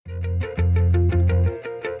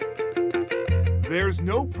There's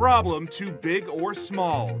no problem too big or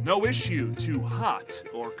small, no issue too hot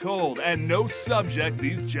or cold, and no subject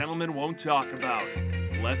these gentlemen won't talk about.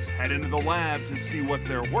 Let's head into the lab to see what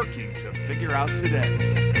they're working to figure out today.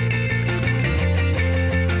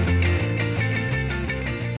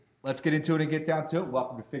 Let's get into it and get down to it.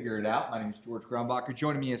 Welcome to Figure It Out. My name is George Grumbacher.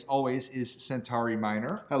 Joining me as always is Centauri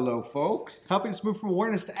Minor. Hello, folks. Helping us move from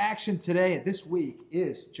awareness to action today and this week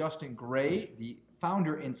is Justin Gray, the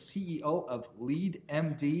founder and CEO of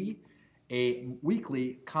LeadMD, a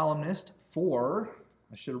weekly columnist for,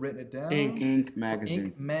 I should have written it down, Inc.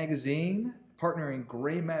 Magazine. Inc. Magazine, partner in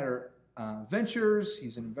Gray Matter Ventures.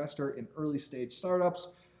 He's an investor in early stage startups.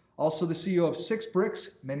 Also the CEO of Six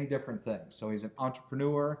Bricks, many different things. So he's an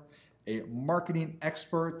entrepreneur, a marketing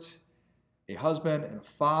expert, a husband and a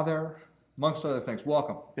father, amongst other things.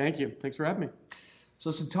 Welcome. Thank you. Thanks for having me.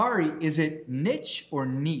 So Centauri, is it niche or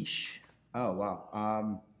niche? Oh,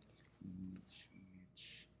 wow.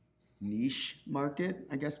 Niche market?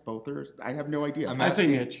 I guess both are. I have no idea. I say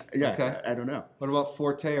niche. Yeah, Okay. I don't know. What about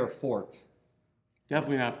forte or fort?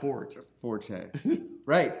 Definitely not Ford. Forte.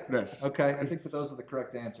 Right. Yes. Okay. I think that those are the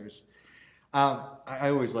correct answers. I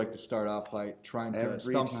always like to start off by trying to Every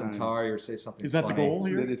stump time. Centauri or say something Is that funny. the goal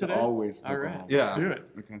here That is today? always the All right. goal. Yeah. Let's do it.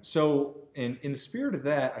 Okay. So in the spirit of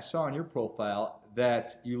that, I saw on your profile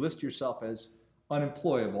that you list yourself as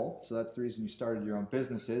unemployable. So that's the reason you started your own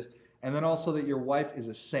businesses. And then also that your wife is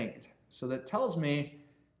a saint. So that tells me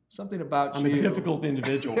something about I'm you. a difficult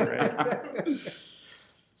individual, right?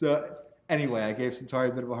 So anyway, I gave Centauri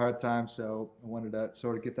a bit of a hard time, so I wanted to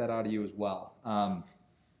sort of get that out of you as well. I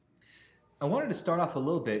wanted to start off a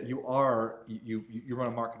little bit. You run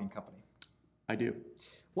a marketing company. I do.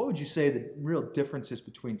 What would you say the real differences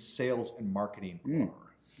between sales and marketing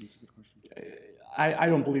are? That's a good question. I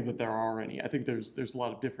don't believe that there are any. I think there's a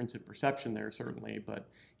lot of difference in perception there, certainly. But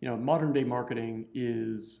modern day marketing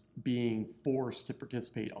is being forced to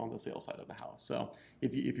participate on the sales side of the house. So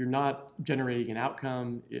if you're not generating an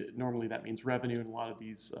outcome, normally that means revenue. And a lot of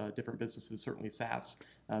these different businesses, certainly SaaS,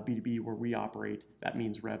 B2B, where we operate, that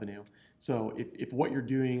means revenue. So if what you're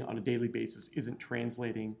doing on a daily basis isn't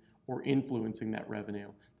translating or influencing that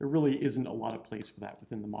revenue, there really isn't a lot of place for that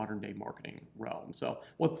within the modern day marketing realm. So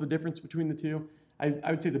what's the difference between the two?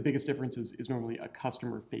 I would say the biggest difference is normally a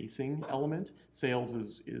customer-facing element. Sales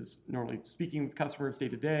is normally speaking with customers day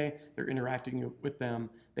to day. They're interacting with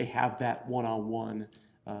them. They have that one-on-one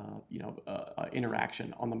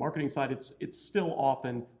interaction. On the marketing side, it's still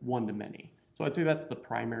often one-to-many. So I'd say that's the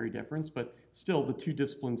primary difference, but still the two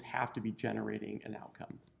disciplines have to be generating an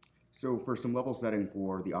outcome. So for some level setting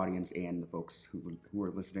for the audience and the folks who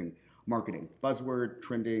are listening, marketing, buzzword,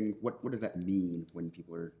 trending, what does that mean when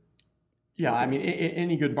people are... Yeah, I mean,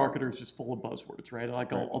 any good marketer is just full of buzzwords, right?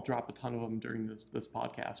 Like I'll drop a ton of them during this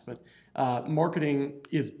podcast. But marketing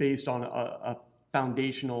is based on a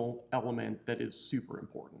foundational element that is super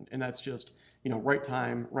important, and that's just right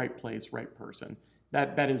time, right place, right person.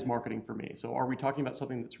 That is marketing for me. So are we talking about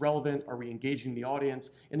something that's relevant? Are we engaging the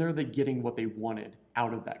audience? And are they getting what they wanted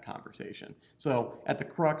out of that conversation? So at the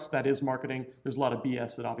crux, that is marketing. There's a lot of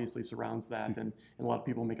BS that obviously surrounds that. And a lot of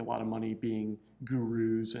people make a lot of money being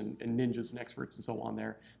gurus and ninjas and experts and so on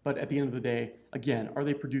there. But at the end of the day, again, are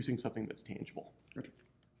they producing something that's tangible?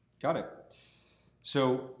 Got it.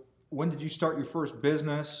 So when did you start your first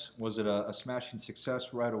business? Was it a smashing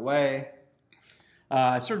success right away?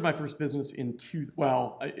 I started my first business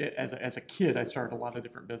as a kid, I started a lot of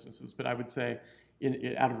different businesses, but I would say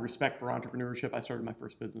out of respect for entrepreneurship, I started my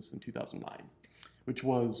first business in 2009, which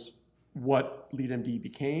was what LeadMD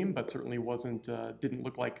became, but certainly didn't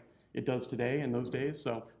look like it does today in those days.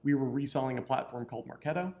 So we were reselling a platform called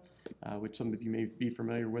Marketo, which some of you may be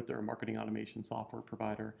familiar with. They're a marketing automation software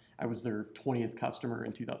provider. I was their 20th customer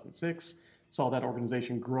in 2006. Saw that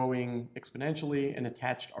organization growing exponentially and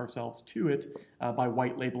attached ourselves to it by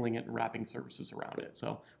white labeling it and wrapping services around it.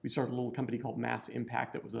 So we started a little company called Mass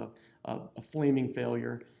Impact that was a flaming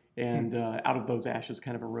failure. And out of those ashes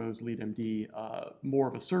kind of arose LeadMD, more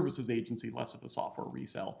of a services agency, less of a software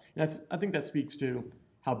resell. And I think that speaks to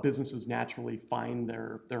how businesses naturally find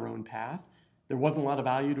their own path. There wasn't a lot of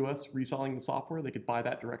value to us reselling the software. They could buy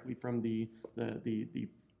that directly from the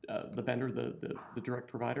vendor, the direct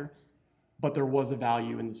provider. But there was a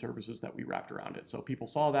value in the services that we wrapped around it. So people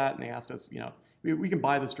saw that and they asked us, we can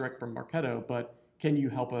buy this direct from Marketo, but can you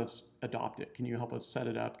help us adopt it? Can you help us set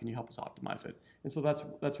it up? Can you help us optimize it? And so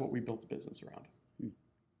that's what we built the business around.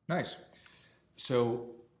 Nice. So,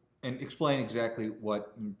 and explain exactly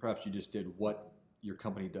what, perhaps you just did, what your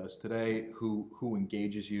company does today, who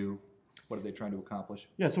engages you. What are they trying to accomplish?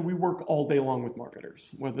 Yeah, so we work all day long with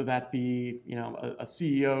marketers, whether that be a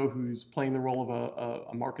CEO who's playing the role of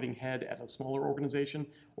a marketing head at a smaller organization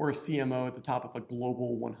or a CMO at the top of a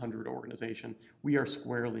global 100 organization. We are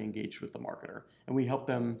squarely engaged with the marketer, and we help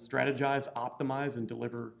them strategize, optimize, and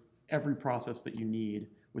deliver every process that you need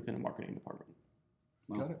within a marketing department.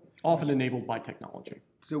 Got it. Often enabled by technology.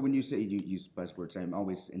 So when you say you use buzzwords, I'm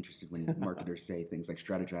always interested when marketers say things like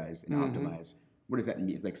strategize and optimize. What does that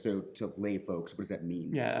mean? Like, so to lay folks, what does that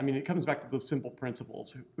mean? Yeah, I mean, it comes back to the simple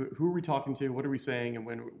principles. Who are we talking to? What are we saying? And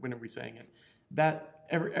when are we saying it? That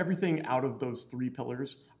everything out of those three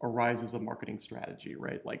pillars arises a marketing strategy,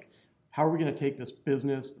 right? Like, how are we going to take this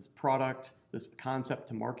business, this product, this concept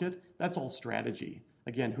to market? That's all strategy.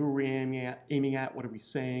 Again, who are we aiming at? What are we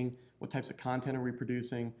saying? What types of content are we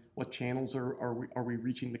producing? What channels are we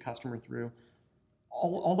reaching the customer through?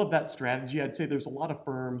 All of that strategy, I'd say there's a lot of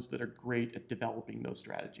firms that are great at developing those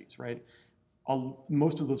strategies, right?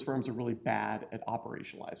 Most of those firms are really bad at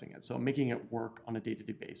operationalizing it. So making it work on a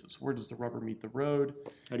day-to-day basis. Where does the rubber meet the road?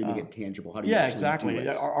 How do you make it tangible? How do you Yeah, actually exactly. do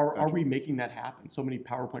it? Are we making that happen? So many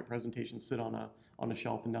PowerPoint presentations sit on a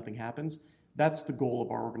shelf and nothing happens. That's the goal of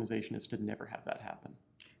our organization, is to never have that happen.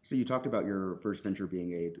 So you talked about your first venture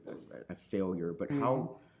being a failure, but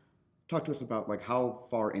how? Talk to us about like how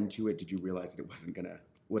far into it did you realize that it wasn't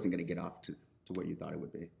gonna get off to what you thought it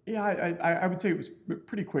would be? Yeah, I would say it was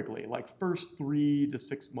pretty quickly. Like first 3 to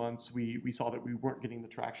 6 months, we saw that we weren't getting the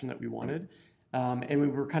traction that we wanted. And we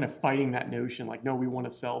were kind of fighting that notion, like, no, we want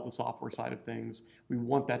to sell the software side of things. We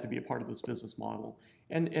want that to be a part of this business model.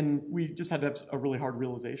 And we just had to have a really hard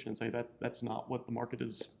realization and say that that's not what the market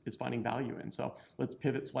is finding value in. So let's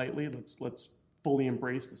pivot slightly. Let's fully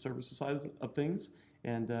embrace the services side of things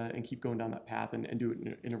and keep going down that path and do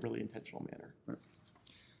it in a really intentional manner. Right.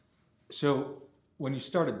 So when you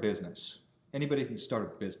start a business, anybody can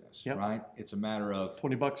start a business, Yep. right? It's a matter of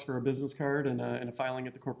 $20 for a business card and a filing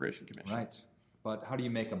at the Corporation Commission. right. But how do you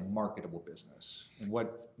make a marketable business? And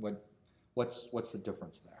what's the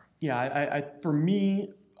difference there? Yeah, for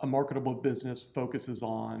me, a marketable business is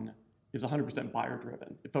 100% buyer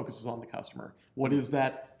driven. It focuses on the customer. What is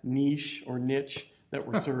that niche or niche that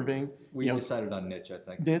we're serving? We decided on niche, I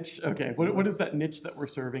think. Niche, okay. What is that niche that we're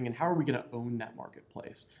serving, and how are we going to own that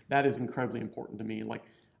marketplace? That is incredibly important to me. Like,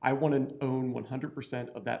 I want to own 100%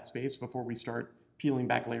 of that space before we start peeling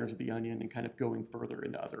back layers of the onion and kind of going further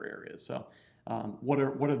into other areas. So, what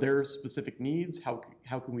are their specific needs?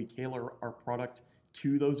 How can we tailor our product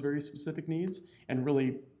to those very specific needs, and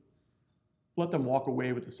really let them walk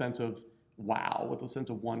away with a sense of wow, with a sense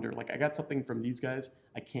of wonder. Like, I got something from these guys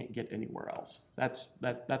I can't get anywhere else. That's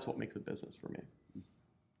what makes a business for me.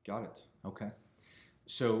 Got it. Okay.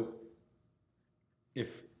 So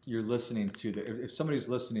if you're listening to if somebody's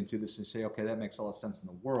listening to this and say, okay, that makes all the sense in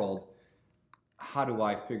the world, how do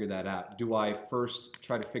I figure that out? Do I first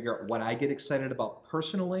try to figure out what I get excited about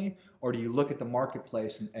personally, or do you look at the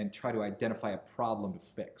marketplace and try to identify a problem to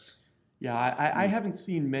fix? Yeah, I haven't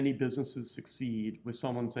seen many businesses succeed with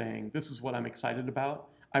someone saying, this is what I'm excited about.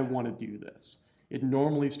 I want to do this. It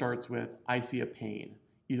normally starts with, I see a pain.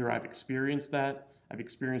 Either I've experienced that, I've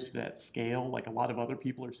experienced it at scale, like a lot of other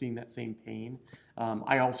people are seeing that same pain.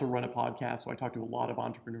 I also run a podcast, so I talk to a lot of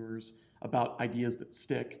entrepreneurs about ideas that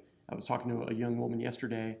stick. I was talking to a young woman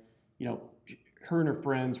yesterday. Her and her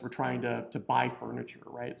friends were trying to buy furniture,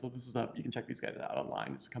 right? So this is you can check these guys out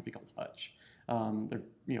online. It's a company called Hutch.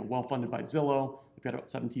 They're well funded by Zillow. They've got about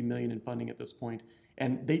 $17 million in funding at this point,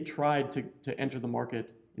 and they tried to enter the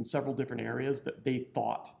market in several different areas that they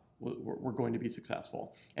thought were going to be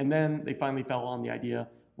successful. And then they finally fell on the idea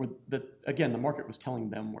that, again, the market was telling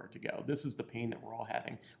them where to go. This is the pain that we're all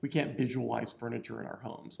having. We can't visualize furniture in our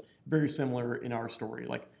homes. Very similar in our story.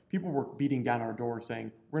 Like, people were beating down our door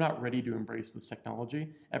saying, we're not ready to embrace this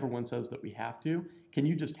technology. Everyone says that we have to. Can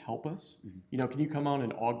you just help us? Mm-hmm. Can you come on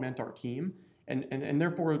and augment our team? And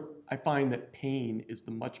therefore, I find that pain is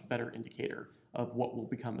the much better indicator of what will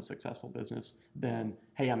become a successful business than,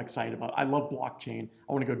 hey, I'm excited about it. I love blockchain.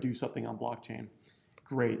 I want to go do something on blockchain.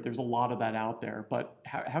 Great, there's a lot of that out there, but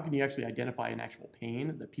how can you actually identify an actual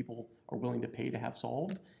pain that people are willing to pay to have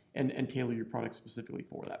solved and tailor your product specifically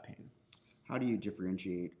for that pain? How do you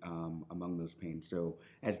differentiate among those pains? So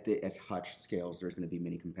as Hutch scales, there's going to be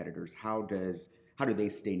many competitors. How do they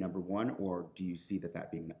stay number one, or do you see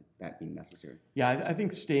that being necessary? Yeah, I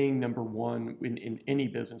think staying number one in any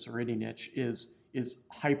business or any niche is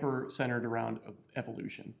hyper centered around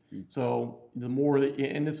evolution. Mm-hmm. So the more that,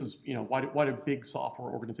 and this is why do big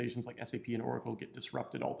software organizations like SAP and Oracle get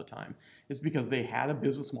disrupted all the time? It's because they had a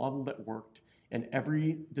business model that worked. And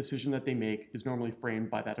every decision that they make is normally framed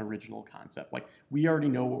by that original concept. Like, we already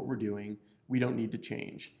know what we're doing. We don't need to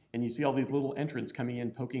change. And you see all these little entrants coming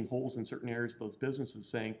in, poking holes in certain areas of those businesses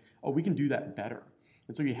saying, oh, we can do that better.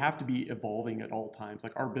 And so you have to be evolving at all times.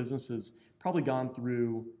 Like, our business has probably gone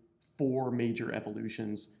through 4 major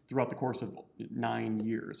evolutions throughout the course of 9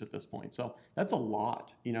 years at this point. So that's a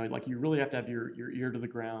lot. You know, like, you really have to have your ear to the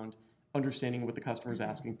ground, understanding what the customer is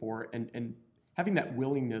asking for, and having that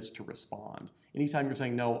willingness to respond. Anytime you're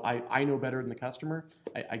saying, no, I know better than the customer,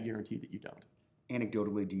 I guarantee that you don't.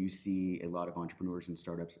 Anecdotally, do you see a lot of entrepreneurs and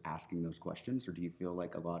startups asking those questions, or do you feel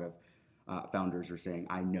like a lot of founders are saying,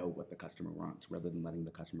 I know what the customer wants, rather than letting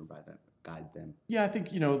the customer guide them? Yeah, I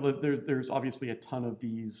think, you know, there's obviously a ton of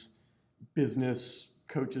these business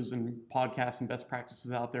coaches and podcasts and best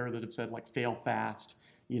practices out there that have said, like, fail fast,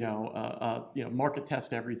 market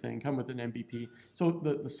test everything, come with an MVP. So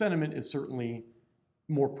the sentiment is certainly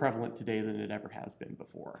more prevalent today than it ever has been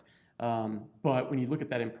before. But when you look at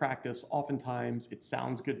that in practice, oftentimes it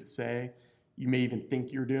sounds good to say. You may even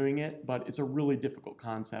think you're doing it, but it's a really difficult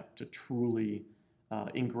concept to truly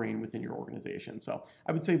ingrain within your organization. So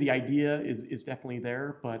I would say the idea is definitely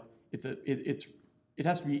there, but it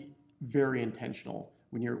has to be very intentional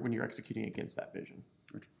when you're executing against that vision.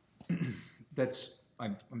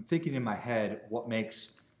 I'm thinking in my head, what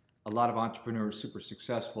makes a lot of entrepreneurs super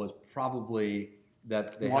successful is probably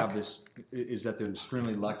that they Luck. have this, is that they're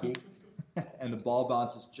extremely lucky and the ball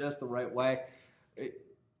bounces just the right way.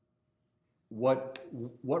 What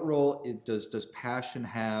role does passion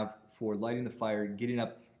have for lighting the fire, getting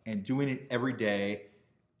up and doing it every day?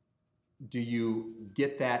 Do you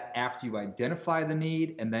get that after you identify the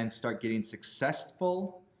need and then start getting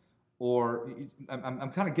successful? Or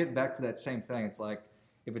I'm kind of getting back to that same thing. It's like,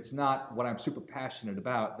 if it's not what I'm super passionate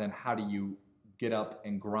about, then how do you get up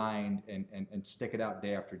and grind and stick it out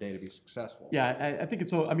day after day to be successful? Yeah, I think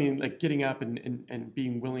it's so. I mean, like, getting up and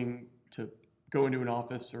being willing to go into an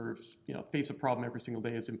office or, you know, face a problem every single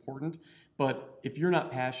day is important. But if you're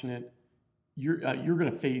not passionate, you're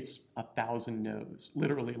going to face 1,000 no's.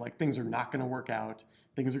 Literally, like, things are not going to work out.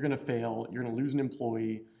 Things are going to fail. You're going to lose an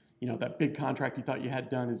employee. You know, that big contract you thought you had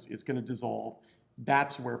done is going to dissolve.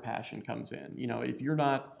 That's where passion comes in. You know, if you're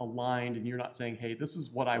not aligned and you're not saying, hey, this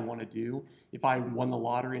is what I want to do. If I won the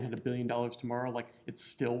lottery and had $1 billion tomorrow, like, it's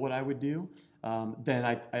still what I would do. Then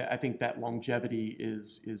I think that longevity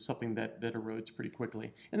is something that erodes pretty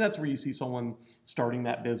quickly. And that's where you see someone starting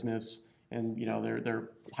that business and, you know,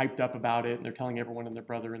 they're hyped up about it and they're telling everyone and their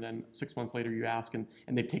brother, and then 6 months later you ask and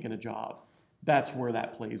they've taken a job. That's where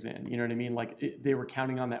that plays in. You know what I mean? Like, they were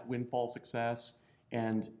counting on that windfall success.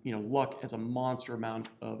 And, you know, luck has a monster amount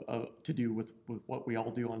to do with what we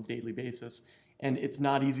all do on a daily basis. And it's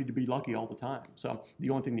not easy to be lucky all the time. So the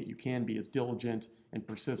only thing that you can be is diligent and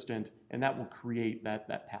persistent, and that will create that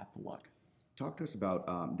path to luck. Talk to us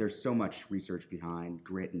about, there's so much research behind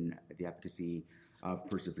grit and the efficacy of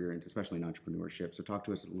perseverance, especially in entrepreneurship. So talk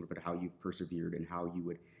to us a little bit how you've persevered and how you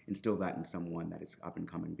would instill that in someone that is up and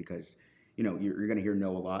coming, because, you know, you're going to hear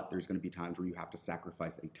no a lot. There's going to be times where you have to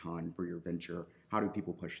sacrifice a ton for your venture. How do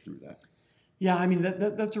people push through that? Yeah, I mean,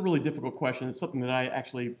 that's a really difficult question. It's something that I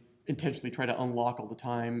actually intentionally try to unlock all the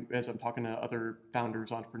time as I'm talking to other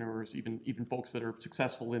founders, entrepreneurs, even folks that are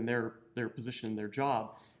successful in their position in their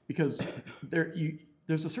job, because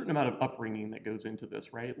there's a certain amount of upbringing that goes into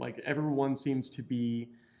this, right? Like, everyone seems to be,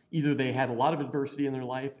 either they had a lot of adversity in their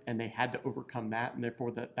life and they had to overcome that, and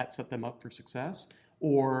therefore that set them up for success,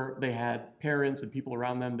 or they had parents and people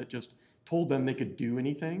around them that just told them they could do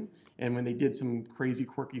anything, and when they did some crazy,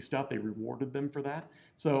 quirky stuff, they rewarded them for that.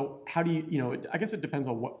 So how do you I guess it depends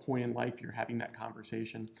on what point in life you're having that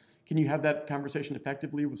conversation. Can you have that conversation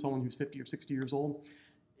effectively with someone who's 50 or 60 years old?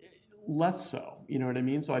 Less so, you know what I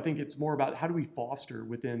mean? So I think it's more about, how do we foster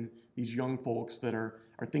within these young folks that are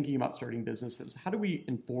thinking about starting businesses, how do we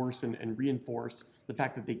enforce and reinforce the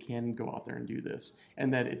fact that they can go out there and do this,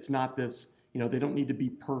 and that it's not this, they don't need to be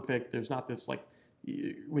perfect. There's not this, like,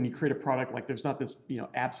 when you create a product, like, there's not this,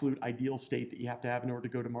 absolute ideal state that you have to have in order to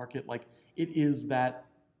go to market. Like, it is that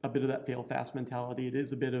a bit of that fail fast mentality. It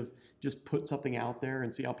is a bit of just put something out there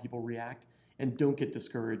and see how people react, and don't get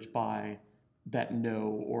discouraged by that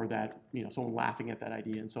no, or that, someone laughing at that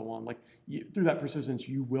idea and so on. Like, through that persistence,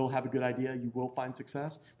 you will have a good idea, you will find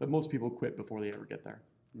success, but most people quit before they ever get there.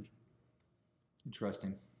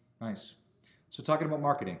 Interesting. Nice. So talking about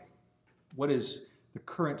marketing, what is the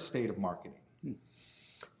current state of marketing?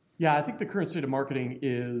 Yeah, I think the current state of marketing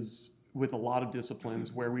is, with a lot of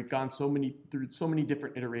disciplines, where we've gone through so many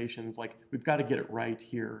different iterations, like, we've got to get it right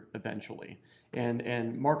here eventually.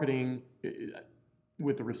 And marketing,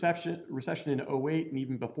 with the recession in 2008 and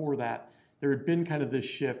even before that, there had been kind of this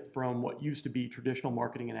shift from what used to be traditional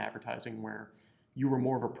marketing and advertising, where you were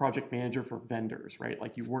more of a project manager for vendors, right?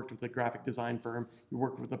 Like you worked with a graphic design firm, you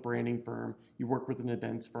worked with a branding firm, you worked with an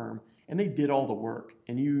events firm, and they did all the work.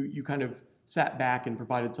 And you kind of sat back and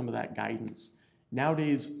provided some of that guidance.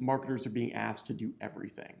 Nowadays, marketers are being asked to do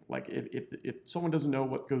everything. Like if someone doesn't know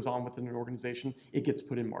what goes on within an organization, it gets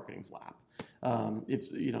put in marketing's lap. If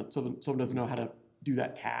someone doesn't know how to do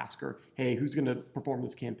that task, or hey, who's going to perform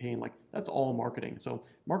this campaign? Like that's all marketing. So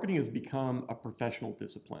marketing has become a professional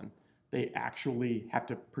discipline. They actually have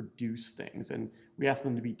to produce things, and we ask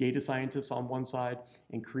them to be data scientists on one side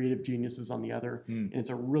and creative geniuses on the other. And it's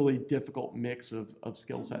a really difficult mix of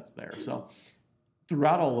skill sets there. So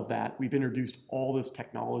throughout all of that, we've introduced all this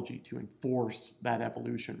technology to enforce that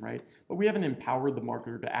evolution, right? But we haven't empowered the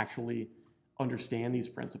marketer to actually understand these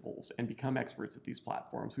principles and become experts at these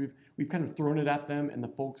platforms. We've kind of thrown it at them, and the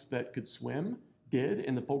folks that could swim did,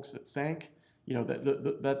 and the folks that sank,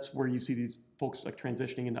 that's where you see these folks like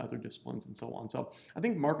transitioning into other disciplines and so on. So I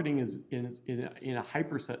think marketing is in a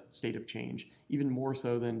hyper state of change, even more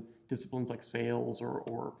so than disciplines like sales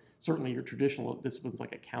or certainly your traditional disciplines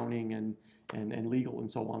like accounting and legal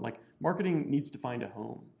and so on. Like marketing needs to find a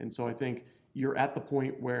home. And so I think you're at the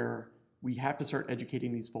point where we have to start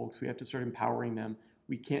educating these folks. We have to start empowering them.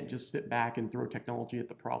 We can't just sit back and throw technology at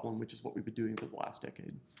the problem, which is what we've been doing for the last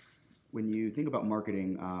decade. When you think about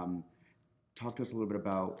marketing, talk to us a little bit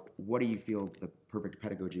about what do you feel the perfect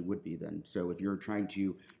pedagogy would be then? So if you're trying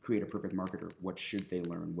to create a perfect marketer, what should they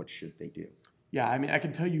learn? What should they do? Yeah, I mean, I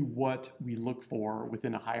can tell you what we look for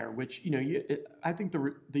within a hire, which, I think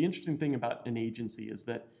the interesting thing about an agency is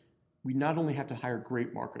that we not only have to hire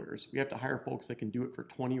great marketers, we have to hire folks that can do it for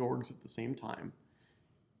 20 orgs at the same time,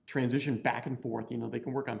 transition back and forth. They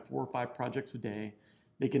can work on 4 or 5 projects a day.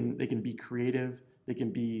 They can be creative. They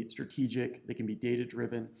can be strategic. They can be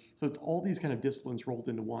data-driven. So it's all these kind of disciplines rolled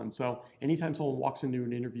into one. So anytime someone walks into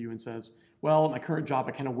an interview and says, well, at my current job,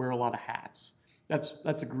 I kind of wear a lot of hats,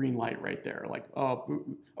 that's a green light right there. Like, oh,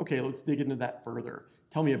 okay, let's dig into that further.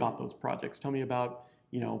 Tell me about those projects. Tell me about,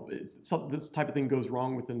 this type of thing goes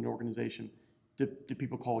wrong within an organization. Do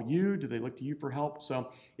people call you? Do they look to you for help?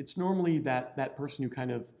 So it's normally that person who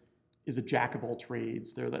kind of is a jack of all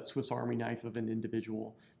trades. They're that Swiss Army knife of an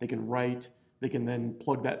individual. They can write. They can then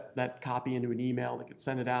plug that copy into an email. They can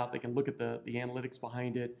send it out. They can look at the analytics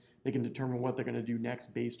behind it. They can determine what they're going to do next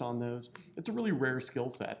based on those. It's a really rare skill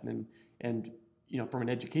set. And from an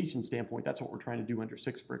education standpoint, that's what we're trying to do under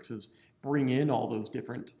Six Bricks is bring in all those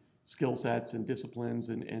different skill sets and disciplines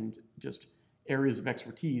and just areas of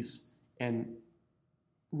expertise and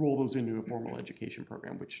roll those into a formal education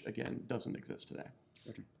program, which, again, doesn't exist today.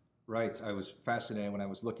 Right. I was fascinated when I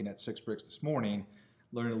was looking at Six Bricks this morning,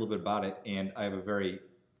 learning a little bit about it, and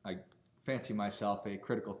I fancy myself a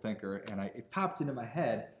critical thinker, and it popped into my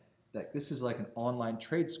head that this is like an online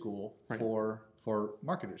trade school for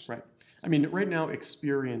marketers. Right. I mean, right now,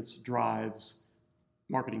 experience drives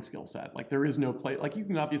marketing skill set. Like there is no play. Like you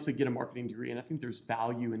can obviously get a marketing degree, and I think there's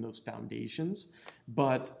value in those foundations.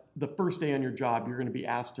 But the first day on your job, you're going to be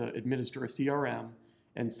asked to administer a CRM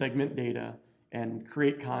and segment data and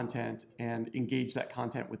create content and engage that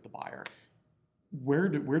content with the buyer. Where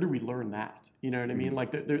do we learn that? You know what I mean?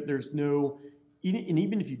 Like there's no, and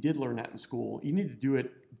even if you did learn that in school, you need to do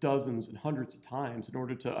it dozens and hundreds of times in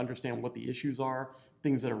order to understand what the issues are,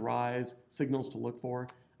 things that arise, signals to look for.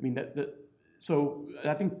 I mean, so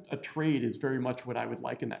I think a trade is very much what I would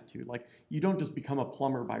liken that to. Like you don't just become a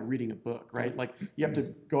plumber by reading a book, right? Like you have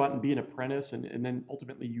to go out and be an apprentice and then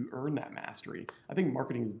ultimately you earn that mastery. I think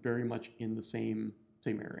marketing is very much in the same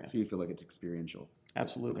area. So you feel like it's experiential?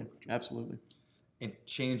 Absolutely. Absolutely. And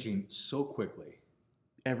changing so quickly.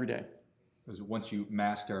 Every day. Because once you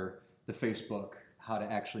master the Facebook, how to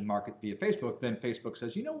actually market via Facebook, then Facebook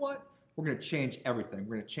says, you know what? We're going to change everything.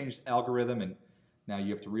 We're going to change the algorithm, and now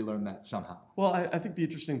you have to relearn that somehow. Well, I think the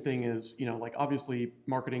interesting thing is, like obviously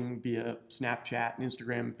marketing via Snapchat and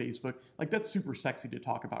Instagram and Facebook, like that's super sexy to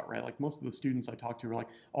talk about, right? Like most of the students I talk to are like,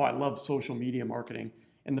 oh, I love social media marketing.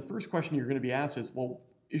 And the first question you're going to be asked is, well,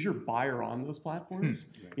 is your buyer on those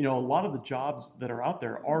platforms? A lot of the jobs that are out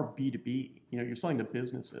there are B2B. You're selling to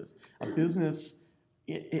businesses. A business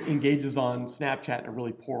engages on Snapchat in a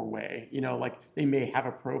really poor way. Like they may have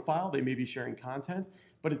a profile, they may be sharing content,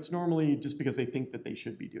 but it's normally just because they think that they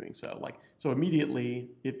should be doing so. So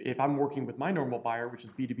immediately, if I'm working with my normal buyer, which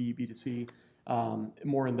is B2B, B2C,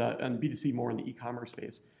 more in the B2C, more in the e-commerce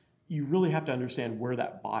space, you really have to understand where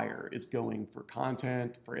that buyer is going for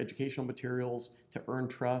content, for educational materials, to earn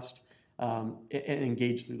trust. and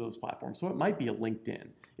engage through those platforms. So it might be a LinkedIn.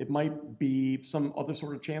 It might be some other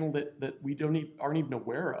sort of channel that we aren't even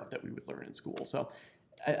aware of that we would learn in school. So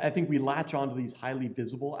I think we latch onto these highly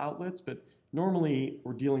visible outlets, but normally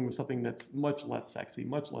we're dealing with something that's much less sexy,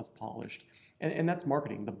 much less polished. And that's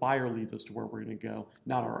marketing. The buyer leads us to where we're going to go,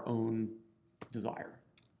 not our own desire.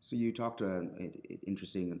 So you talked,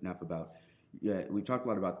 interesting enough about, we've talked a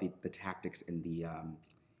lot about the tactics and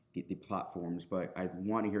the platforms, but I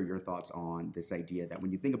want to hear your thoughts on this idea that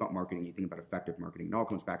when you think about marketing, you think about effective marketing. It all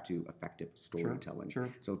comes back to effective storytelling. Sure.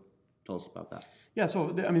 So tell us about that. Yeah,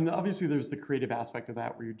 so I mean, obviously there's the creative aspect of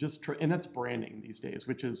that where you're just, and that's branding these days,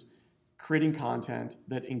 which is creating content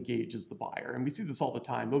that engages the buyer. And we see this all the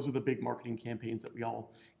time. Those are the big marketing campaigns that we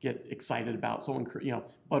all get excited about. Someone,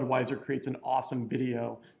 Budweiser creates an awesome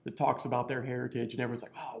video that talks about their heritage and everyone's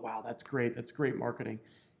like, oh, wow, that's great. That's great marketing.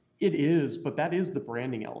 It is, but that is the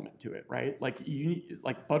branding element to it, right? Like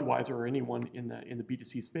Budweiser or anyone in the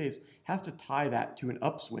B2C space has to tie that to an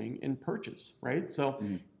upswing in purchase, right? So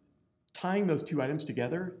tying those two items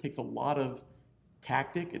together takes a lot of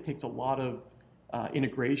tactic. It takes a lot of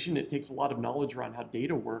integration. It takes a lot of knowledge around how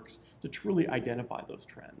data works to truly identify those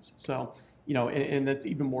trends. So, and that's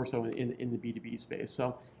even more so in the B2B space.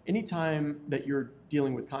 So anytime that you're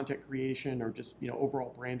dealing with content creation or just,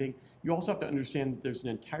 overall branding, you also have to understand that there's an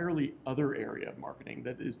entirely other area of marketing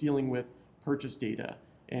that is dealing with purchase data.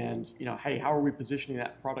 And, hey, how are we positioning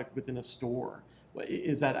that product within a store?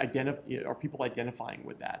 Is that are people identifying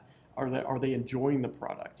with that? Are they enjoying the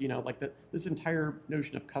product? This entire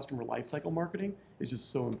notion of customer lifecycle marketing is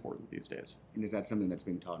just so important these days. And is that something that's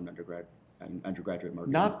being taught in undergraduate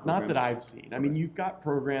marketing? Not that I've seen. I mean, you've got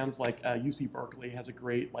programs like UC Berkeley has a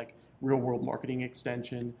great real world marketing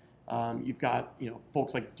extension. You've got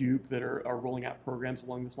folks like Duke that are rolling out programs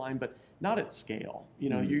along this line, but not at scale.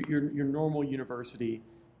 Your normal university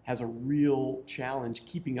has a real challenge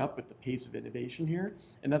keeping up with the pace of innovation here.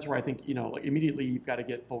 And that's where I think, immediately you've got to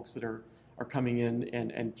get folks that are coming in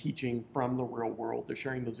and teaching from the real world. They're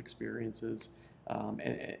sharing those experiences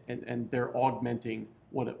and they're augmenting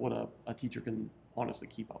what a teacher can honestly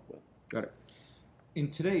keep up with. Got it. In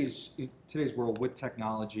today's world with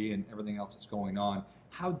technology and everything else that's going on,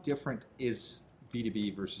 how different is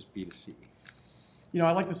B2B versus B2C?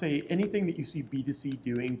 I like to say anything that you see B2C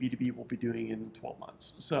doing, B2B will be doing in 12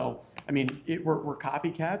 months. So, I mean, we're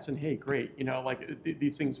copycats, and hey, great.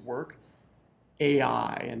 These things work.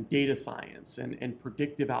 AI and data science and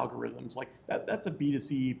predictive algorithms, that's a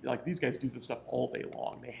B2C. These guys do this stuff all day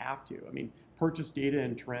long. They have to. I mean, purchase data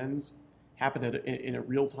and trends happen in a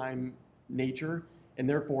real-time nature, and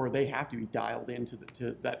therefore they have to be dialed into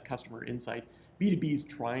to that customer insight. B2B is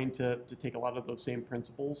trying to take a lot of those same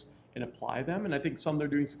principles and apply them, and I think some they're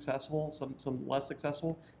doing successful, some less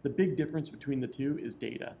successful. The big difference between the two is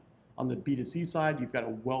data. On the B2C side, you've got a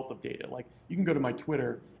wealth of data. You can go to my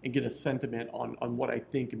Twitter and get a sentiment on what I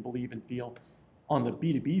think and believe and feel. On the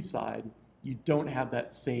B2B side, you don't have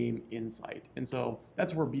that same insight. And so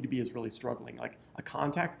that's where B2B is really struggling. A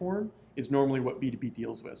contact form is normally what B2B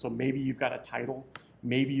deals with. So maybe you've got a title,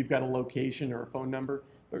 maybe you've got a location or a phone number,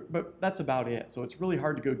 but that's about it. So it's really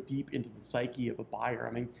hard to go deep into the psyche of a buyer.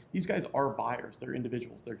 I mean, these guys are buyers, they're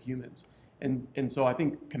individuals, they're humans. And so I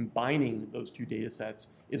think combining those two data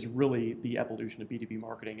sets is really the evolution of B2B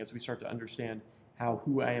marketing as we start to understand how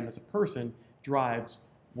who I am as a person drives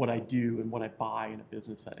what I do and what I buy in a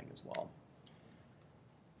business setting as well.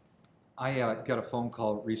 I got a phone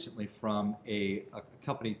call recently from a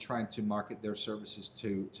company trying to market their services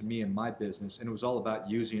to me and my business, and it was all about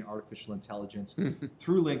using artificial intelligence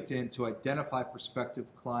through LinkedIn to identify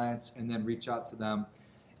prospective clients and then reach out to them.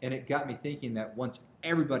 And it got me thinking that once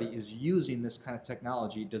everybody is using this kind of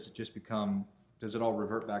technology, does it all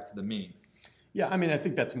revert back to the mean? Yeah, I mean, I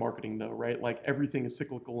think that's marketing though, right? Everything is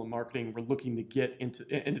cyclical in marketing. We're looking to get into,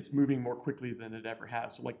 and it's moving more quickly than it ever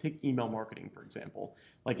has. So take email marketing, for example.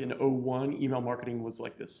 In 2001, email marketing was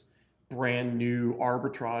this brand new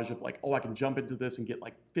arbitrage of I can jump into this and get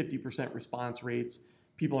 50% response rates.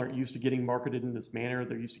 People aren't used to getting marketed in this manner.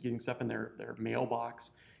 They're used to getting stuff in their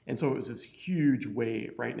mailbox. And so it was this huge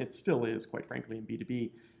wave, right? And it still is, quite frankly, in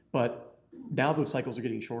B2B. But now those cycles are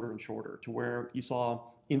getting shorter and shorter to where you saw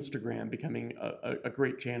Instagram becoming a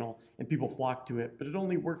great channel and people flocked to it, but it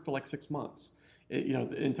only worked for 6 months,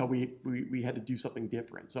 until we had to do something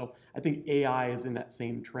different. So I think AI is in that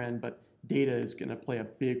same trend, but data is going to play a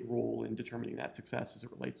big role in determining that success as it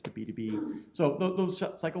relates to B2B. So those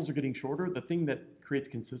cycles are getting shorter. The thing that creates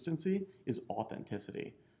consistency is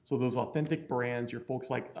authenticity. So those authentic brands, your folks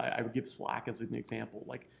I would give Slack as an example.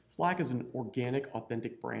 Slack is an organic,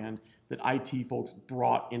 authentic brand that IT folks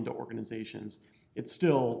brought into organizations. it's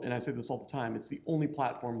still, and I say this all the time, it's the only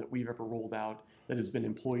platform that we've ever rolled out that has been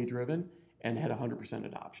employee driven and had 100%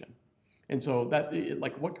 adoption. And so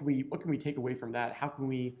what can we take away from that? How can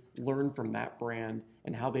we learn from that brand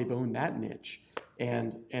and how they've owned that niche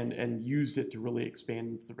and used it to really expand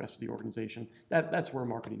into the rest of the organization? That's where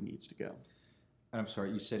marketing needs to go. And I'm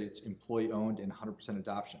sorry, you said it's employee owned and 100%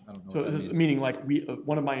 adoption. I don't know. So what that means. meaning like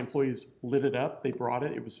one of my employees lit it up. They brought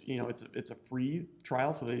it. It was it's a free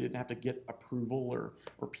trial, so they didn't have to get approval or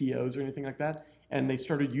POs or anything like that. And they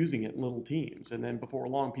started using it in little teams. And then before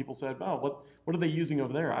long, people said, "Oh, what are they using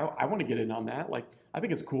over there? I want to get in on that. Like I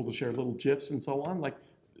think it's cool to share little GIFs and so on."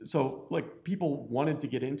 So people wanted to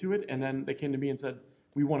get into it, and then they came to me and said,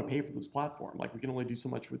 "We want to pay for this platform. Like we can only do so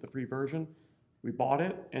much with the free version." We bought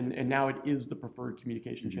it, and now it is the preferred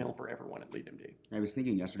communication channel for everyone at LeadMD. I was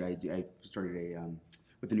thinking yesterday, I started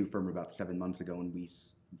with a new firm about 7 months ago, and we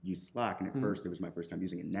used Slack. And at first, it was my first time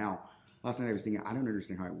using it. Now, last night I was thinking, I don't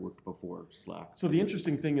understand how it worked before Slack. So the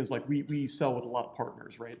interesting thing is we sell with a lot of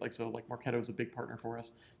partners, right? Marketo is a big partner for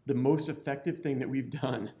us. The most effective thing that we've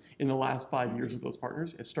done in the last 5 years with those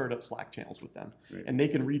partners is start up Slack channels with them. Right. And they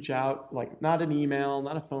can reach out, not an email,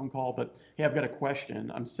 not a phone call, but hey, I've got a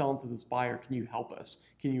question. I'm selling to this buyer. Can you help us?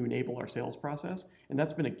 Can you enable our sales process? And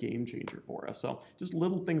that's been a game changer for us. So just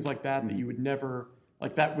little things like that that you would never,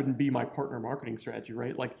 that wouldn't be my partner marketing strategy,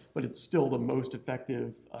 right? But it's still the most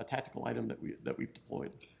effective tactical item that we've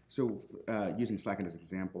deployed. So using Slack as an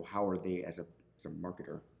example, how are they as a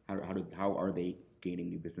marketer? How are they gaining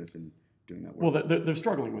new business and doing that work? Well, they're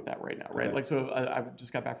struggling with that right now, right? Okay. I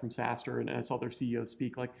just got back from SaaStr and I saw their CEO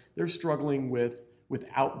speak. They're struggling with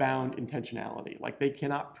outbound intentionality. They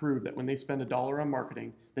cannot prove that when they spend $1 on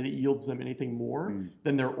marketing that it yields them anything more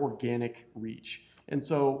than their organic reach. And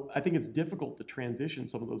so I think it's difficult to transition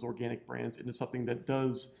some of those organic brands into something that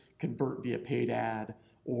does convert via paid ad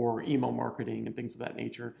or email marketing and things of that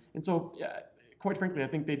nature. And so, quite frankly, I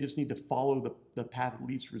think they just need to follow the path of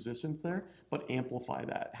least resistance there, but amplify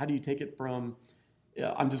that. How do you take it from,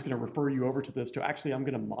 I'm just going to refer you over to this, to actually I'm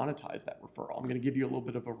going to monetize that referral. I'm going to give you a little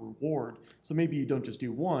bit of a reward. So maybe you don't just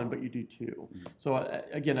do one, but you do two. Mm-hmm. So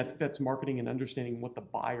again, I think that's marketing and understanding what the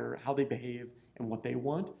buyer, how they behave and what they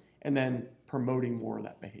want, and then promoting more of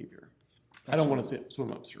that behavior. Excellent. I don't want to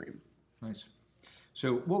swim upstream. Nice.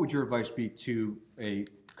 So what would your advice be to a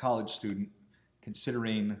college student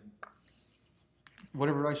considering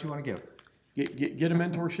whatever advice you want to give? Get a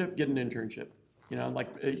mentorship, get an internship.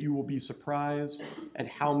 You will be surprised at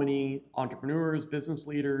how many entrepreneurs, business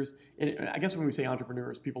leaders, and I guess when we say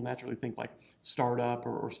entrepreneurs, people naturally think startup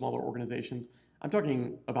or smaller organizations. I'm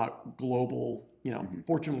talking about global,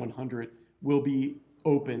 Fortune 100 will be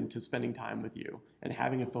open to spending time with you and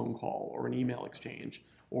having a phone call or an email exchange,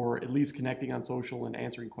 or at least connecting on social and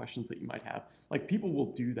answering questions that you might have. People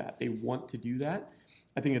will do that. They want to do that.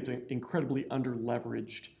 I think it's an incredibly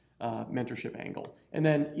under-leveraged mentorship angle. And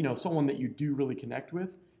then, someone that you do really connect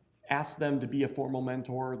with, ask them to be a formal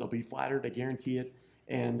mentor. They'll be flattered, I guarantee it.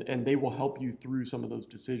 And they will help you through some of those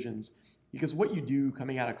decisions. Because what you do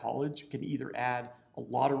coming out of college can either add a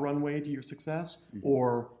lot of runway to your success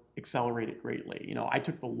or accelerate it greatly. I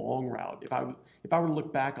took the long route. If I were to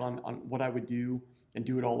look back on what I would do and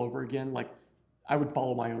do it all over again, I would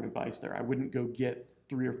follow my own advice there. I wouldn't go get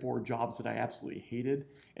 3 or 4 jobs that I absolutely hated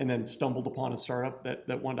and then stumbled upon a startup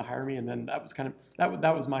that wanted to hire me. And then that was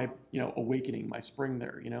that was my, awakening, my spring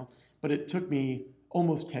there, but it took me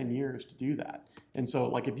almost 10 years to do that. And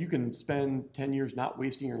so if you can spend 10 years not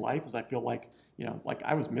wasting your life, as I feel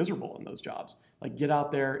I was miserable in those jobs, get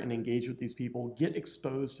out there and engage with these people, get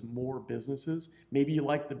exposed to more businesses. Maybe you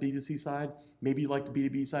like the B2C side, maybe you like the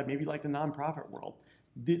B2B side, maybe you like the nonprofit world.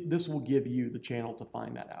 This will give you the channel to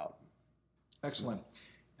find that out. Excellent.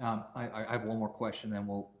 I have one more question, then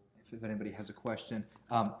if anybody has a question.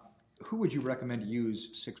 Who would you recommend to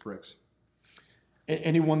use 6Bricks?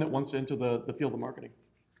 Anyone that wants to enter the field of marketing.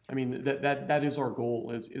 I mean, that is our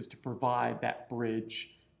goal, is to provide that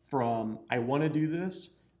bridge from I want to do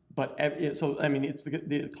this, but it's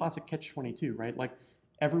the classic catch-22, right?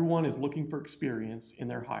 Everyone is looking for experience in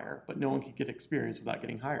their hire, but no one can get experience without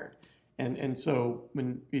getting hired. And so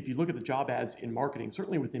if you look at the job ads in marketing,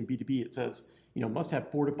 certainly within B2B, it says, must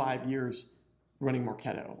have 4 to 5 years running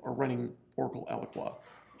Marketo or running Oracle Eloqua.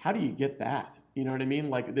 How do you get that? You know what I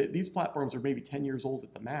mean? These platforms are maybe 10 years old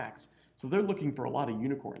at the max. So they're looking for a lot of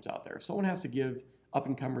unicorns out there. Someone has to give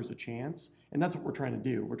up-and-comers a chance, and that's what we're trying to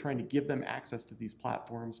do. We're trying to give them access to these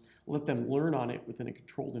platforms, let them learn on it within a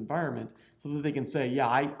controlled environment so that they can say, yeah,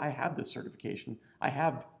 I have this certification. I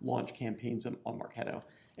have launched campaigns on Marketo,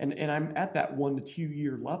 and I'm at that 1 to 2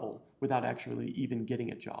 year level without actually even getting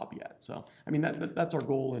a job yet. So, that's our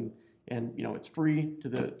goal, and and it's free to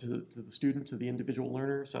the student, to the individual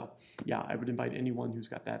learner. So yeah, I would invite anyone who's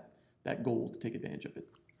got that goal to take advantage of it.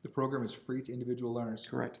 The program is free to individual learners.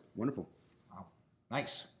 Correct. Wonderful. Wow.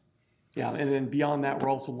 Nice. Yeah, and then beyond that, we're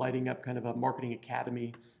also lighting up kind of a marketing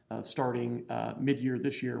academy starting mid-year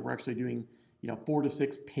this year. We're actually doing 4 to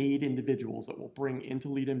 6 paid individuals that we'll bring into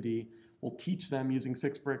LeadMD. We'll teach them using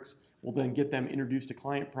 6Bricks. We'll then get them introduced to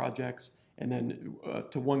client projects, and then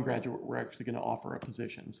to one graduate, we're actually going to offer a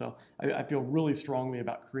position. So I feel really strongly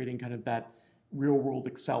about creating kind of that real-world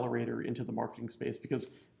accelerator into the marketing space,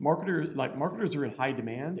 because marketers are in high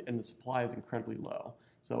demand and the supply is incredibly low.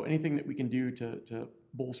 So anything that we can do to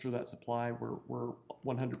bolster that supply, we're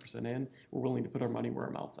 100% in. We're willing to put our money where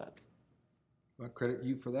our mouth's at. I credit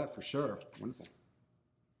you for that for sure. Wonderful.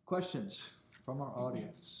 Questions from our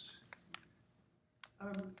audience?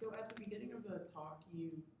 So at the beginning of the talk,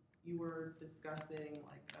 you were discussing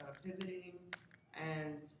like pivoting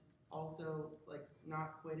and also like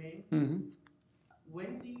not quitting. Mm-hmm.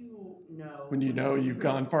 When do you know? When do you know you've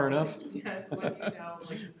gone far enough? Yes, when do you know like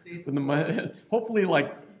the state. When the money, hopefully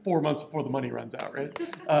like 4 months before the money runs out, right?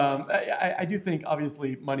 I do think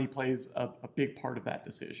obviously money plays a big part of that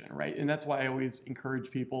decision, right? And that's why I always encourage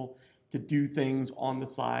people to do things on the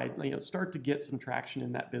side, start to get some traction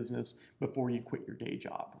in that business before you quit your day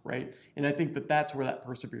job, right? And I think that's where that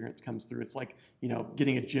perseverance comes through. It's like,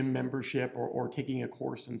 getting a gym membership or taking a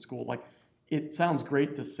course in school. Like, it sounds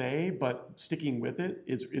great to say, but sticking with it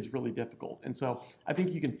is really difficult. And so I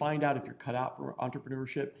think you can find out if you're cut out for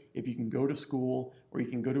entrepreneurship, if you can go to school or you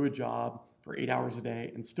can go to a job for 8 hours a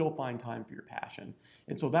day and still find time for your passion.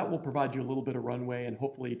 And so that will provide you a little bit of runway and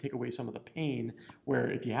hopefully take away some of the pain, where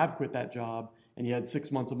if you have quit that job and you had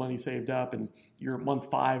 6 months of money saved up and you're at month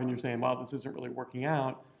 5 and you're saying, wow, this isn't really working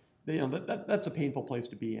out, that's a painful place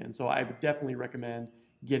to be in. So I would definitely recommend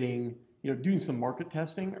doing some market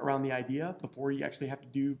testing around the idea before you actually have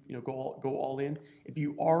to go all in. If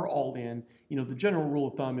you are all in, the general rule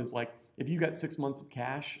of thumb is like, if you got 6 months of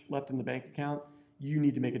cash left in the bank account, you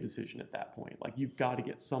need to make a decision at that point. Like, you've got to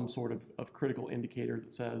get some sort of critical indicator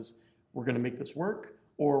that says, we're going to make this work,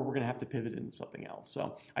 or we're going to have to pivot into something else.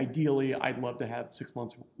 So ideally, I'd love to have 6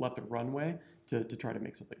 months left of runway to try to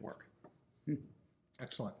make something work.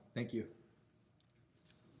 Excellent. Thank you.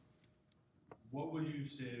 What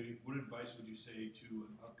advice would you say to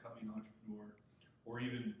an upcoming entrepreneur, or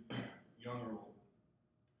even younger?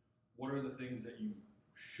 What are the things that you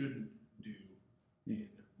shouldn't do in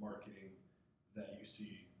marketing that you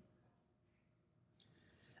see?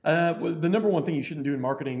 Well, the number one thing you shouldn't do in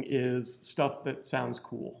marketing is stuff that sounds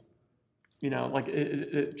cool. Like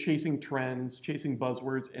chasing trends, chasing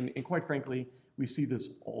buzzwords, and quite frankly, we see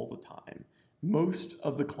this all the time. Most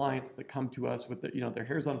of the clients that come to us with their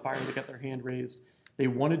hair's on fire, they got their hand raised, they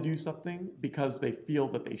want to do something because they feel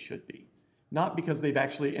that they should be. Not because they've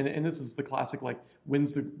actually, and this is the classic, like,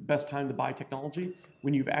 when's the best time to buy technology?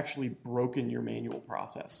 When you've actually broken your manual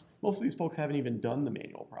process. Most of these folks haven't even done the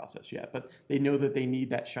manual process yet, but they know that they need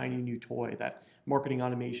that shiny new toy, that marketing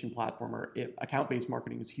automation platform, or account-based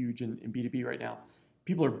marketing is huge in B2B right now.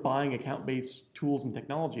 People are buying account-based tools and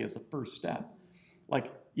technology as the first step.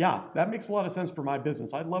 Like, yeah, that makes a lot of sense for my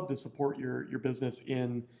business. I'd love to support your business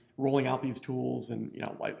in rolling out these tools, and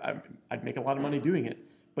I'd make a lot of money doing it.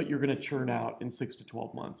 But you're going to churn out in 6 to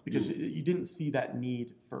 12 months because you didn't see that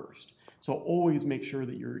need first. So always make sure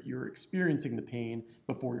that you're experiencing the pain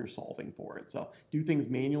before you're solving for it. So do things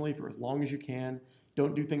manually for as long as you can.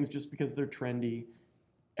 Don't do things just because they're trendy.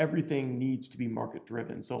 Everything needs to be market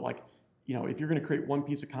driven. So if you're going to create one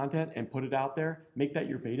piece of content and put it out there, make that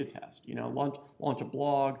your beta test. Launch a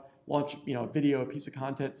blog, launch a video, a piece of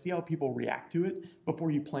content, see how people react to it before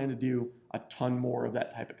you plan to do a ton more of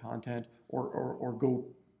that type of content or go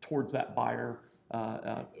towards that buyer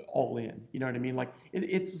all in. You know what I mean? Like,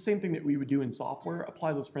 it's the same thing that we would do in software.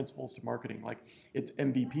 Apply those principles to marketing. Like, it's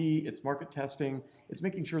MVP, it's market testing, it's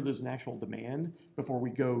making sure there's an actual demand before we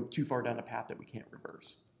go too far down a path that we can't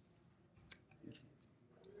reverse.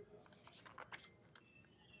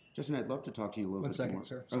 Justin, I'd love to talk to you a little bit more. 1 second,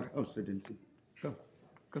 sir. Sorry. Oh, sir, didn't see. Go.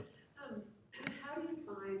 How do you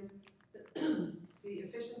find the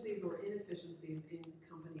efficiencies or inefficiencies in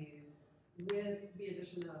companies with the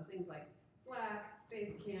addition of things like Slack,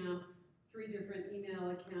 Basecamp, 3 different email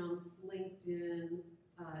accounts, LinkedIn,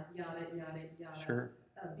 yada, yada, yada? Sure.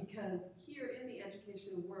 Because here in the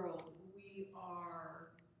education world, we are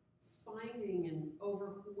finding an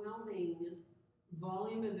overwhelming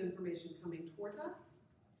volume of information coming towards us,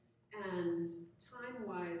 and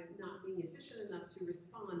time-wise not being efficient enough to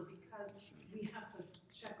respond because we have to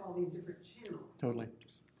check all these different channels. Totally.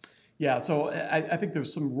 Yeah, so I think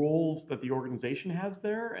there's some roles that the organization has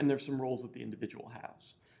there, and there's some roles that the individual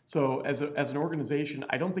has. So as an organization,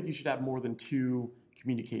 I don't think you should have more than 2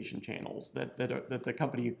 communication channels that the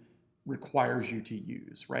company requires you to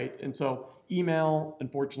use, right? And so email,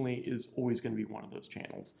 unfortunately, is always going to be one of those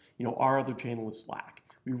channels. Our other channel is Slack.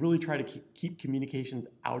 We really try to keep communications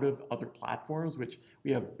out of other platforms, which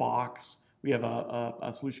we have Box, we have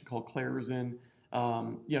a solution called Clarizen, we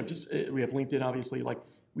have LinkedIn, obviously. Like,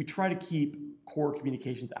 we try to keep core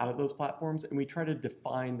communications out of those platforms, and we try to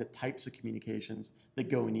define the types of communications that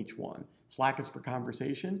go in each one. Slack is for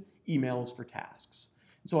conversation, email is for tasks.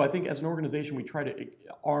 So I think as an organization, we try to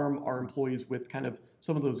arm our employees with kind of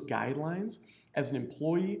some of those guidelines. As an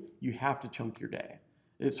employee, you have to chunk your day.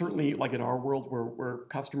 It's certainly like in our world where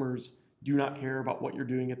customers do not care about what you're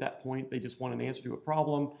doing at that point. They just want an answer to a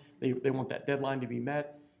problem. They want that deadline to be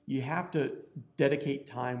met. You have to dedicate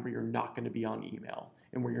time where you're not going to be on email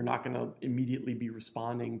and where you're not going to immediately be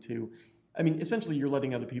responding to. Essentially, you're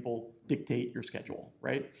letting other people dictate your schedule,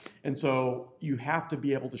 right? And so you have to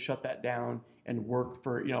be able to shut that down and work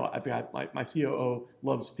for, I've got my COO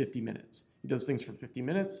loves 50 minutes. He does things for 50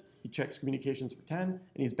 minutes, he checks communications for 10, and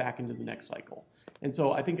he's back into the next cycle. And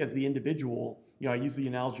so I think as the individual, I use the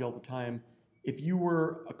analogy all the time. If you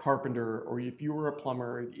were a carpenter, or if you were a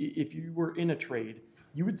plumber, if you were in a trade,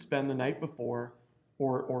 you would spend the night before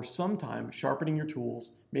or sometime sharpening your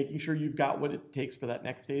tools, making sure you've got what it takes for that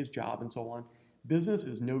next day's job and so on. Business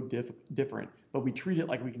is no different, but we treat it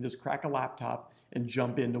like we can just crack a laptop and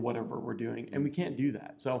jump into whatever we're doing, and we can't do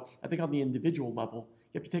that. So I think on the individual level,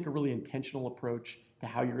 you have to take a really intentional approach to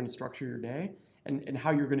how you're going to structure your day and how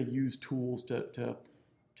you're going to use tools to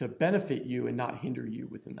benefit you and not hinder you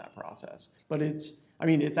within that process. But it's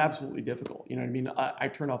absolutely difficult. You know what I mean? I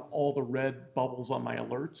turn off all the red bubbles on my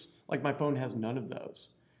alerts. Like, my phone has none of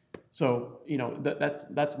those. So,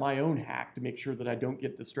 that's my own hack to make sure that I don't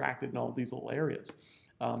get distracted in all these little areas.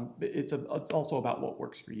 It's also about what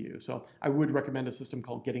works for you. So I would recommend a system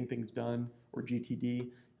called Getting Things Done, or GTD.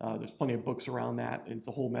 There's plenty of books around that, and it's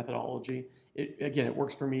a whole methodology. It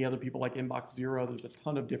works for me. Other people like Inbox Zero. There's a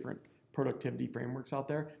ton of different productivity frameworks out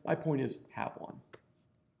there. My point is, have one.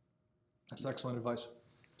 That's excellent advice.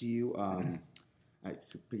 Do you,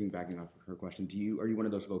 piggybacking off her question, are you one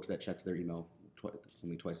of those folks that checks their email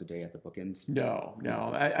only twice a day at the bookends? No.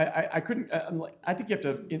 I couldn't. I think you have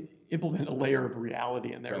to implement a layer of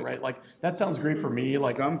reality in there, right? Like, that sounds great for me.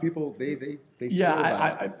 Like, some people, they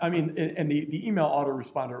yeah. And the email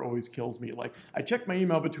autoresponder always kills me. Like, I check my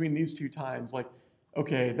email between these 2 times. Like,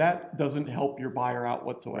 okay, that doesn't help your buyer out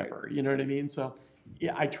whatsoever. Right. You know what I mean? So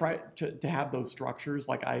yeah, I try to have those structures.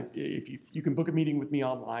 Like, if you can book a meeting with me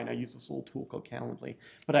online, I use this little tool called Calendly,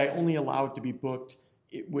 but I only allow it to be booked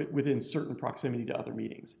within certain proximity to other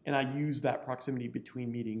meetings. And I use that proximity between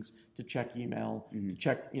meetings to check email, to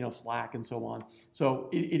check, Slack and so on. So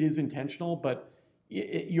it is intentional, but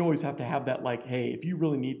you always have to have that, like, hey, if you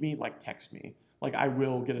really need me, like, text me. Like, I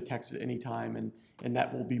will get a text at any time, and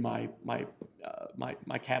that will be my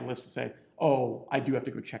catalyst to say, oh, I do have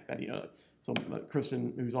to go check that. So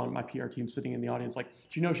Kristen, who's on my PR team, sitting in the audience, like,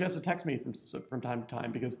 she has to text me from time to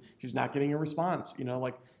time because she's not getting a response.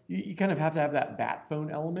 Like, you kind of have to have that bat phone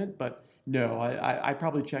element. But no, I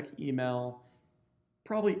probably check email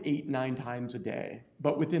probably 8-9 times a day,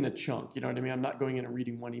 but within a chunk. You know what I mean? I'm not going in and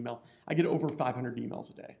reading one email. I get over 500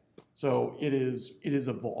 emails a day. So it is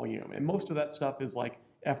a volume. And most of that stuff is like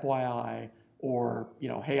FYI, or,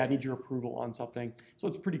 hey, I need your approval on something. So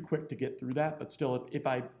it's pretty quick to get through that. But still, if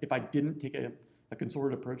I didn't take a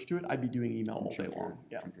concerted approach to it, I'd be doing email all day long.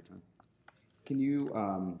 Yeah. Can you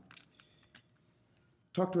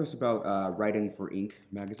talk to us about writing for Inc.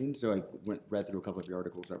 magazine? So I read through a couple of your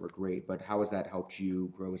articles that were great, but how has that helped you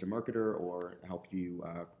grow as a marketer, or helped you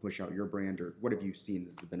push out your brand, or what have you seen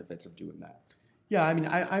as the benefits of doing that? Yeah,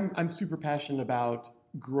 I'm super passionate about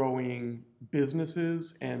growing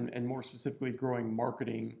businesses and more specifically growing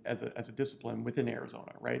marketing as a discipline within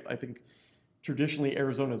Arizona, right? I think traditionally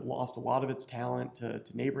Arizona has lost a lot of its talent to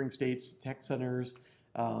neighboring states, to tech centers.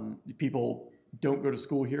 People don't go to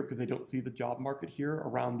school here because they don't see the job market here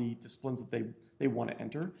around the disciplines that they want to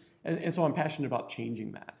enter. And so I'm passionate about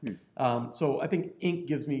changing that. So I think Inc.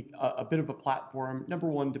 gives me a bit of a platform, number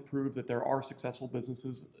one, to prove that there are successful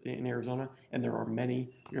businesses in Arizona, and there are many.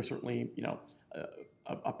 You're certainly,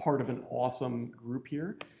 a part of an awesome group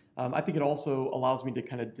here. I think it also allows me to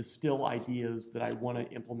kind of distill ideas that I want to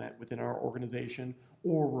implement within our organization,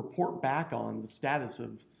 or report back on the status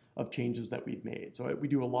of changes that we've made. So we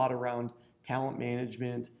do a lot around talent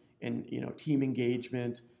management and team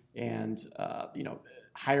engagement and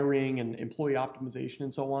hiring and employee optimization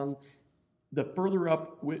and so on. the further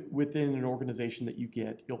up within an organization that you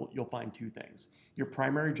get, you'll find two things. Your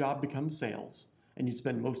primary job becomes sales, and you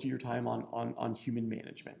spend most of your time on human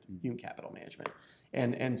management, human capital management.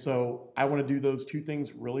 And so I want to do those two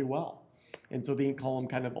things really well. And so the Inc. column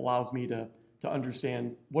kind of allows me to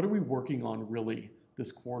understand, what are we working on really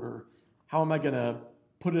this quarter? How am I going to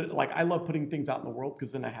put it? Like, I love putting things out in the world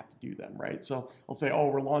because then I have to do them, right? So I'll say, oh,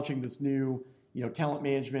 we're launching this new, talent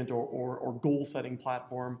management or goal setting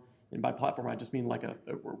platform. And by platform, I just mean like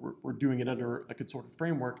we're doing it under a consorted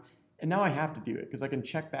framework. And now I have to do it because I can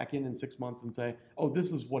check back in 6 months and say, oh,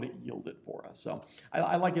 this is what it yielded for us. So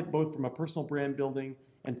I like it both from a personal brand building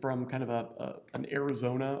and from kind of an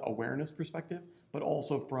Arizona awareness perspective, but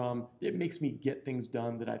also from, it makes me get things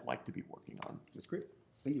done that I'd like to be working on. That's great.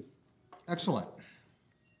 Thank you. Excellent.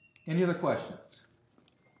 Any other questions?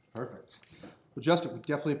 Perfect. Well, Justin, we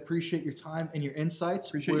definitely appreciate your time and your insights.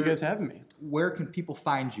 Appreciate you guys having me. Where can people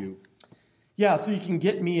find you? Yeah, so you can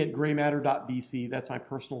get me at graymatter.vc. That's my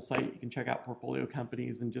personal site. You can check out portfolio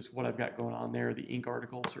companies and just what I've got going on there. The Inc.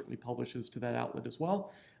 article certainly publishes to that outlet as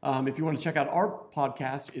well. If you want to check out our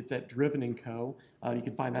podcast, it's at Driven & Co. You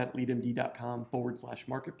can find that at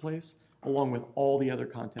leadmd.com/marketplace, along with all the other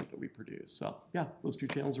content that we produce. So yeah, those two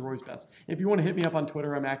channels are always best. And if you want to hit me up on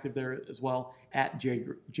Twitter, I'm active there as well, at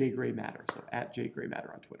jgraymatter. So at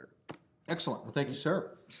jgraymatter on Twitter. Excellent. Well, thank you,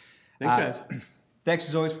 sir. Thanks, guys. Thanks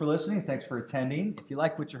as always for listening. Thanks for attending. If you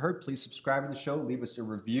like what you heard, please subscribe to the show. Leave us a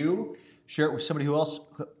review. Share it with somebody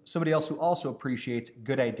else who also appreciates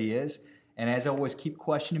good ideas. And as always, keep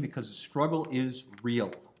questioning because the struggle is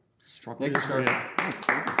real. Struggle Thank you, is sir. real.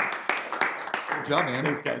 Good job, man.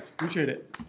 Thanks, guys. Appreciate it.